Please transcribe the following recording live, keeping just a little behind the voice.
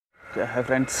Hi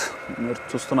friends, మీరు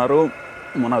చూస్తున్నారు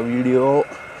మన వీడియో.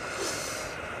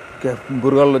 ఓకే,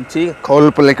 బురుగల నుంచి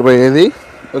కౌలుపల్లికి పోయేది.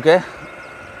 ఓకే,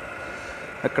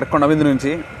 అక్కడ కొండమీద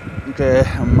నుంచి ఓకే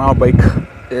మా బైక్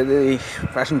ఏది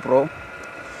ఫ్యాషన్ ప్రో.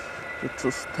 ఇది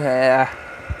చూస్తే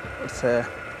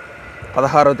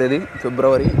 16వ తేదీ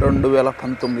ఫిబ్రవరి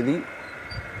 2019.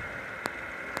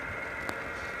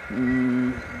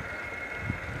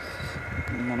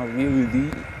 మన వ్యూ ఇది.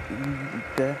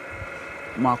 ఓకే,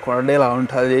 మా కొండ ఇలా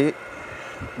ఉంటుంది.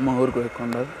 మా ఊరికి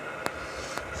పోయకుండా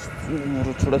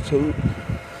మీరు చూడొచ్చు.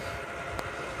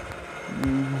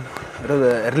 ఈరోజు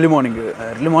ఎర్లీ మార్నింగ్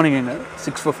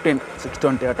 6:15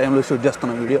 6:20 ఆ టైంలో షూట్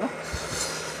చేస్తున్న వీడియో.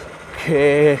 ఓకే,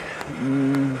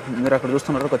 మీరు అక్కడ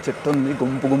చూస్తున్నారు ఒక చెట్టు ఉంది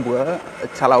గుంపుగా,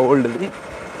 చాలా ఓల్డ్ ఇది.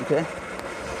 ఓకే,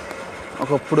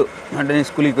 ఒకప్పుడు అంటే నేను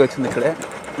స్కూల్కి వచ్చింది ఇక్కడే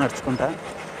నడుచుకుంటా.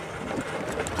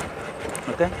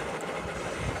 ఓకే,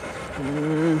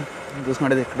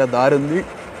 చూసుకుంటే ఇక్కడ దారి ఉంది,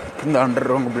 కింద అండర్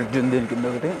గ్రౌండ్ బ్రిడ్జ్ ఉంది, దీని కింద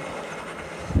ఒకటి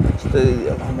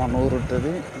అలా మన ఊరు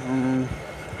ఉంటుంది.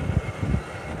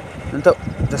 ఎంత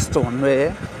జస్ట్ వన్ వే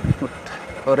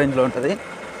రేంజ్లో ఉంటుంది.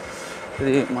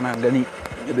 ఇది మన గని,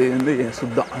 ఇది ఏంది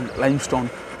శుద్ధ లైమ్ స్టోన్.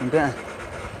 అంటే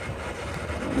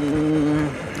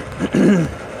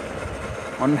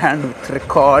వన్ హ్యాండ్ విత్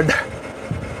రికార్డ్.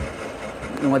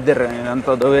 ఈ మధ్య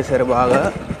అంతా దోవేశారు బాగా.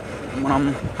 మనం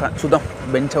చూద్దాం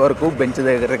బెంచ్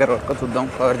దగ్గర వరకు చూద్దాం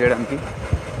కవర్ చేయడానికి.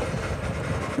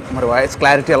 మరి వాయిస్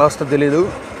క్లారిటీ ఎలా వస్తుందో తెలీదు,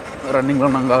 రన్నింగ్లో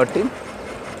ఉన్నాం కాబట్టి.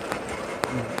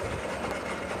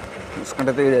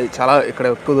 చూసుకుంటే చాలా ఇక్కడ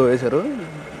ఎక్కువ దోవేశారు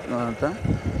అంతా.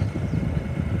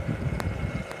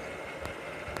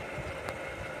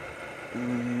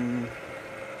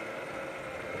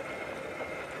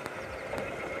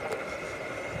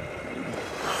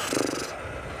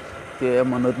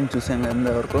 మన ఊరిని చూసాం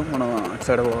కదా వరకు, మనం అటు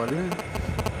సైడ్ పోవాలి.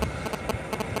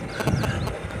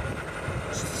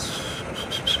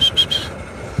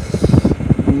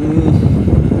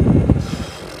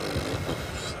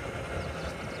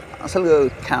 అసలు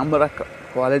కెమెరా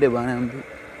క్వాలిటీ బాగానే ఉంది,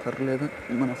 పర్లేదు.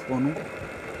 మన ఫోను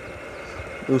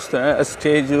చూస్తే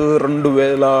స్టేజ్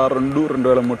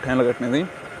 2002-2003 టైంలో కట్టినది.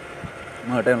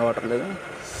 మా టైంలో వాటర్ లేదు.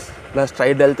 ఇలా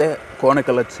స్ట్రైట్ వెళ్తే కోనకి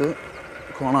వెళ్ళచ్చు,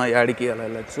 కోన యాడికి అలా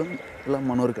వెళ్ళచ్చు. ఇలా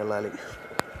మనూరికి వెళ్ళాలి.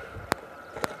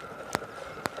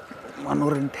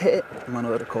 మనూరు అంటే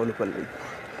మనూరు కౌలుపల్లి.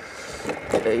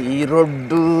 ఈ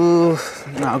రోడ్డు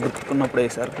నాకు గుర్తుకున్నప్పుడు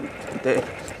వేసారు, అంటే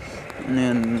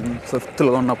నేను 5th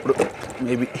ఉన్నప్పుడు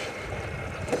మేబీ.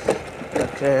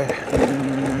 ఓకే,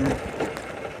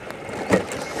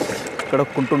 ఇక్కడ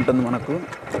కుంట ఉంటుంది మనకు,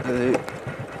 అది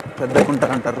పెద్ద కుంట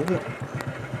అంటారు.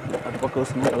 అటుపక్క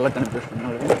వస్తుంది అలా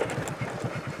కనిపిస్తున్నాడు.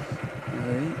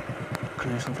 అది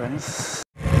కనీసం ఫ్రెండ్స్,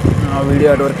 ఆ వీడియో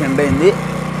అటువరకు ఎండ్ అయింది.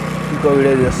 ఇంకో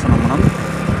వీడియో చేస్తున్నాం మనం.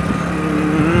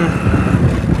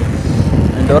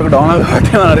 ఇంతవరకు డౌన్లోడ్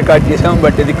కాబట్టి మనం రికార్డ్ చేసాం,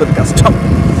 బట్ ఇది కొద్ది కష్టం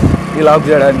ఈ లాక్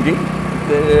చేయడానికి.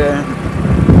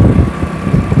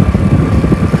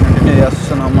 కంటిన్యూ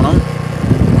చేస్తున్నాం మనం.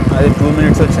 అది 2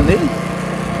 minutes వచ్చింది,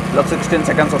 ఇలా 16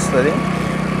 seconds వస్తుంది.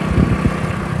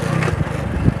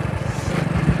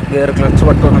 గేర్ క్లచ్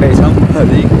పట్టుకొని వేసాం.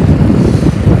 అది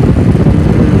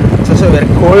చూసే వెరీ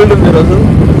కోల్డ్ ఉంది ఈరోజు.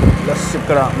 ప్లస్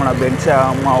ఇక్కడ మన బెంచ్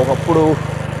మా ఒకప్పుడు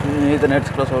ఈత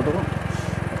నేర్చుకున్న చోటు,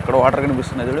 ఇక్కడ వాటర్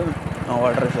కనిపిస్తుంది. చూడు,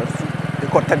 వాటర్ రిసోర్స్ ఇది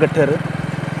కొత్తగా కట్టారు.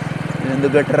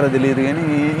 ఎందుకు కట్టారో తెలియదు కానీ.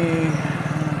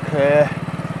 ఓకే,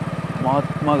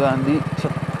 మహాత్మా గాంధీ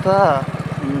చెత్త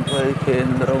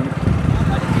కేంద్రం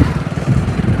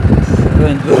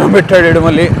దూరం పెట్టాడు.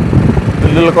 మళ్ళీ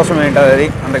బిల్లుల కోసం ఏంటది, అది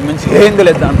అంతకుమించి ఏం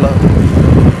తెలియదు దాంట్లో.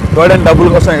 గవర్నమెంట్ డబ్బుల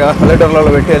కోసం ఇక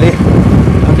పల్లెటూర్లలో పెట్టేది.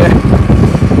 ఓకే,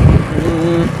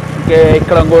 ఓకే,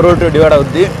 ఇక్కడ ఇంకో రూట్ డివైడ్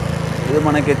అవుద్ది. ఇది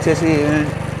మనకి వచ్చేసి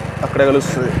అక్కడ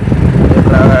కలుస్తుంది,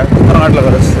 ఇక్కడ కర్ణాటకలో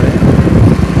కలుస్తుంది.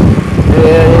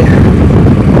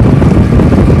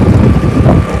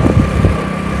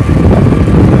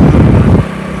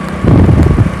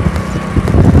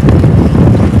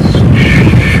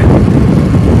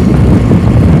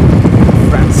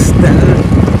 Friends, then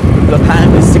the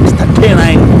time is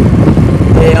 6:39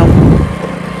 AM.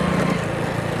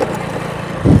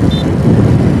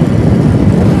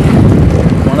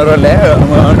 మనూరులే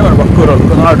అంటే మన పక్క ఊరు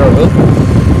కర్ణాటక రోడ్డు.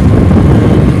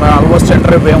 ఆల్మోస్ట్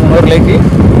ఎంటర్ అయిపోయాం మనూరులోకి.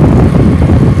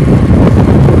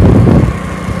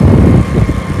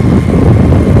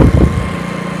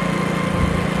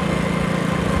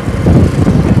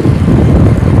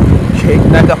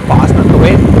 ఇందాక పాస్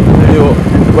నక్కపోయి వీడియో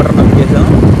బటర్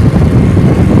నొక్కేసాను.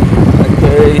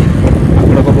 ఓకే,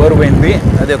 అక్కడ ఒక బోర్ పోయింది,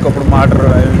 అది ఒకప్పుడు వాటర్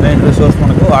మెయిన్ రిసోర్స్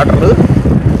మనకు వాటర్.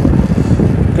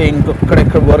 ఓకే, ఇంకొక్కడ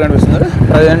బోర్ కనిపిస్తుంది.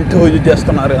 ప్రజెంట్ యూజ్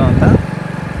చేస్తున్నారు అంతా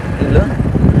వీళ్ళు.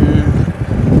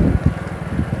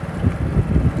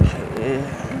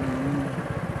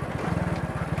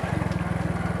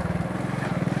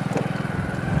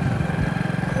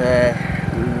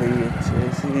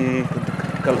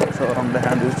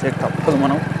 హ్యాండిల్ చేయక తప్పదు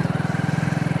మనం.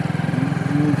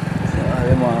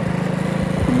 అదే మా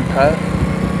కుంట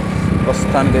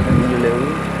ప్రస్తుతానికి అయితే నీళ్ళు లేవు.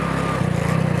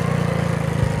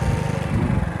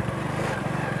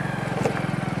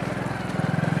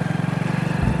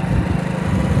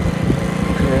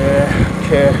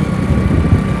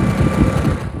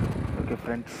 ఓకే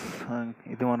ఫ్రెండ్స్,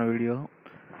 ఇది మన వీడియో.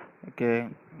 ఓకే,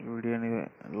 ఈ వీడియోని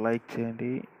లైక్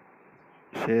చేయండి,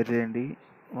 షేర్ చేయండి,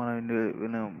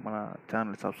 మన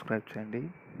ఛానల్ సబ్స్క్రైబ్ చేయండి.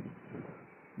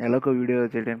 ఎలాగో వీడియో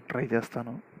చేయడానికి ట్రై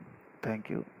చేస్తాను. Thank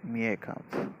you. మీ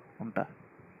ఏకాంత్. ఉంటా.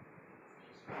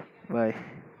 బాయ్.